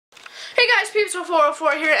Hey guys,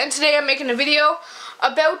 Peeps404 here, and today I'm making a video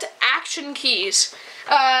about action keys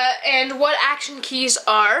and what action keys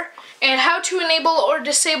are and how to enable or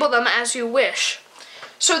disable them as you wish.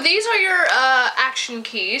 So these are your action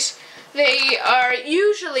keys. They are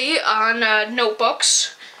usually on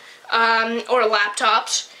notebooks or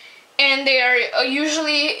laptops, and they are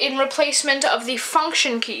usually in replacement of the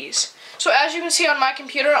function keys. So as you can see on my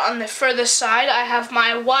computer on the furthest side, I have my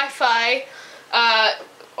Wi-Fi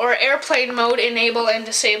or airplane mode enable and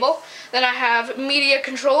disable. Then I have media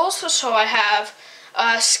controls, so I have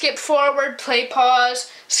skip forward, play pause,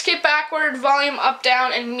 skip backward, volume up,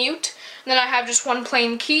 down, and mute. And then I have just one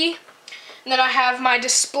plain key. And then I have my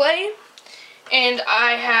display, and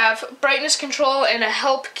I have brightness control and a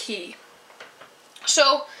help key.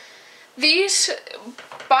 So these,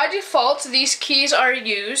 by default, these keys are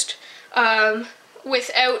used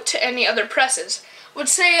without any other presses. Would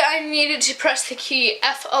say I needed to press the key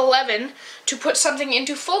F11 to put something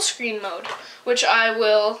into full screen mode, which I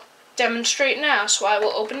will demonstrate now. So I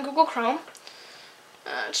will open Google Chrome.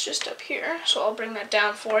 It's just up here, so I'll bring that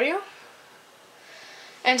down for you.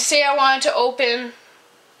 And say I wanted to open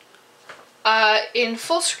in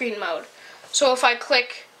full screen mode. So if I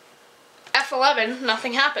click F11,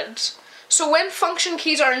 nothing happens. So when function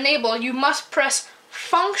keys are enabled, you must press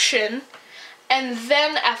function and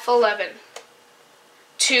then F11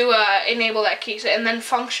 to enable that key, and then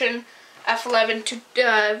function F11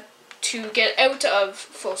 to get out of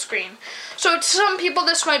full screen. So to some people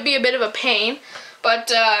this might be a bit of a pain,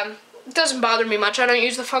 but it doesn't bother me much. I don't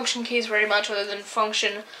use the function keys very much other than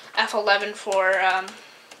function F11 for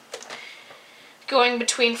going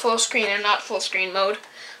between full screen and not full screen mode.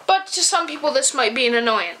 But to some people this might be an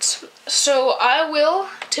annoyance. So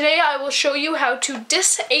today I will show you how to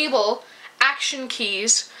disable action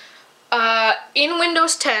keys in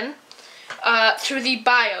Windows 10 through the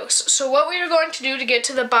BIOS. So what we are going to do to get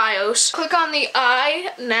to the BIOS, click on the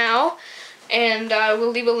I now, and I will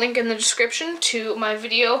leave a link in the description to my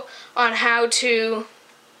video on how to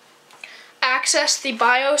access the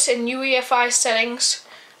BIOS and UEFI settings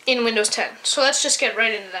in Windows 10. So let's just get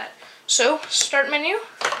right into that. So, start menu,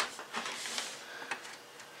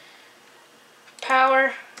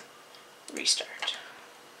 power, restart.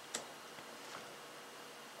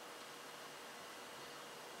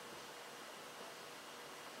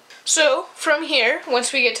 So, from here,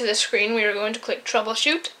 once we get to this screen, we are going to click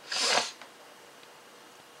Troubleshoot,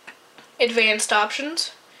 Advanced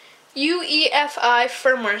Options, UEFI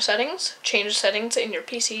Firmware Settings, change settings in your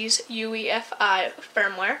PC's UEFI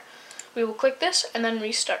firmware. We will click this and then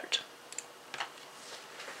restart.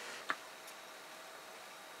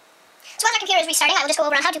 So while our computer is restarting, I will just go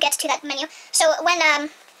over on how to get to that menu. So when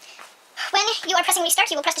you are pressing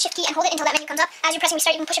restart, you will press the shift key and hold it until that menu comes up. As you're pressing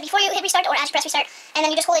restart, you can push it before you hit restart, or as you press restart, and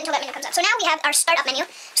then you just hold it until that menu comes up. So now we have our startup menu.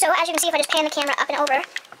 So as you can see, if I just pan the camera up and over,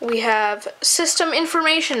 we have System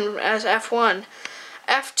Information as F1.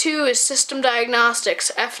 F2 is System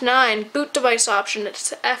Diagnostics. F9, Boot Device Option.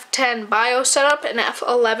 It's F10, BIOS Setup, and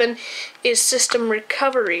F11 is System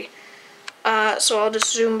Recovery. So I'll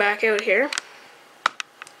just zoom back out here.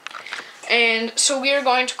 And so we are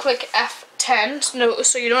going to click F10,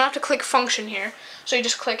 so you don't have to click function here. So you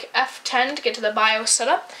just click F10 to get to the BIOS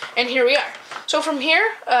setup, and here we are. So from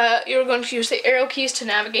here, you're going to use the arrow keys to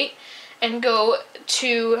navigate and go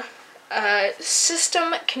to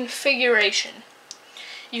System Configuration.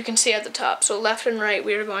 You can see at the top, so left and right,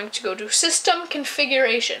 we are going to go to System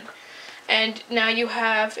Configuration. And now you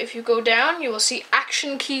have, if you go down, you will see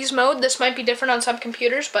Action Keys mode. This might be different on some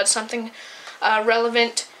computers, but something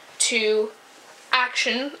relevant to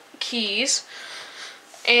action keys.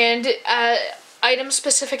 And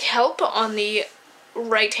item-specific help on the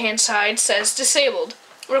right-hand side says disabled.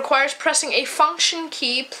 Requires pressing a function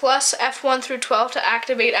key plus F1 through 12 to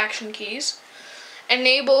activate action keys.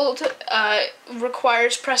 Enabled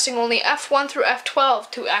requires pressing only F1 through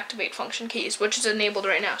F12 to activate function keys, which is enabled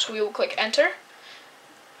right now. So we will click enter.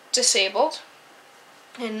 Disabled.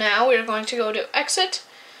 And now we are going to go to exit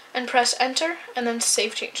and press enter and then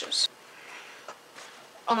save changes.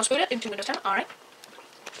 Almost booted into Windows 10. Alright.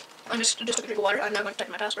 I just took a drink of water. I'm now going to type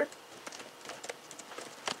my password.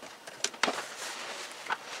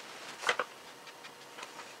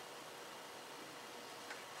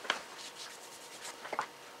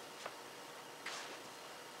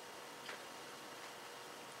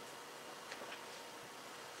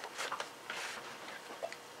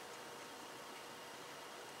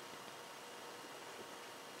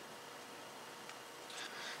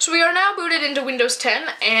 So we are now booted into Windows 10,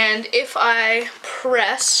 and if I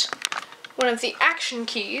press one of the action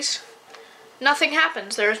keys, nothing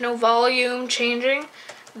happens. There is no volume changing.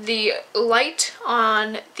 the light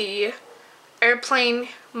on the airplane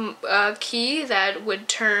key that would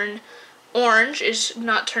turn orange is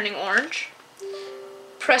not turning orange.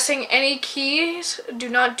 Pressing any keys do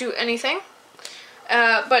not do anything.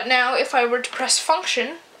 But now if I were to press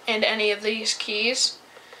function and any of these keys,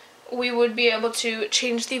 we would be able to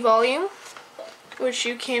change the volume, which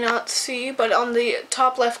you cannot see, but on the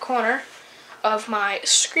top left corner of my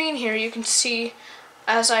screen here you can see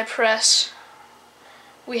as I press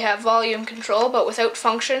we have volume control, but without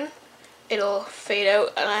function it'll fade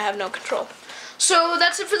out and I have no control. So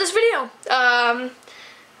that's it for this video.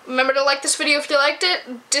 Remember to like this video if you liked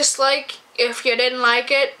it, dislike if you didn't like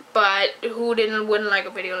it, but who wouldn't like a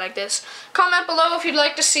video like this? Comment below if you'd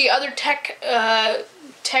like to see other tech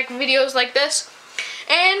videos like this.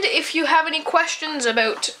 And if you have any questions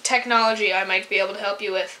about technology, I might be able to help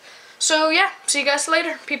you with. So yeah, see you guys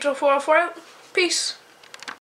later. Pete404 out. Peace.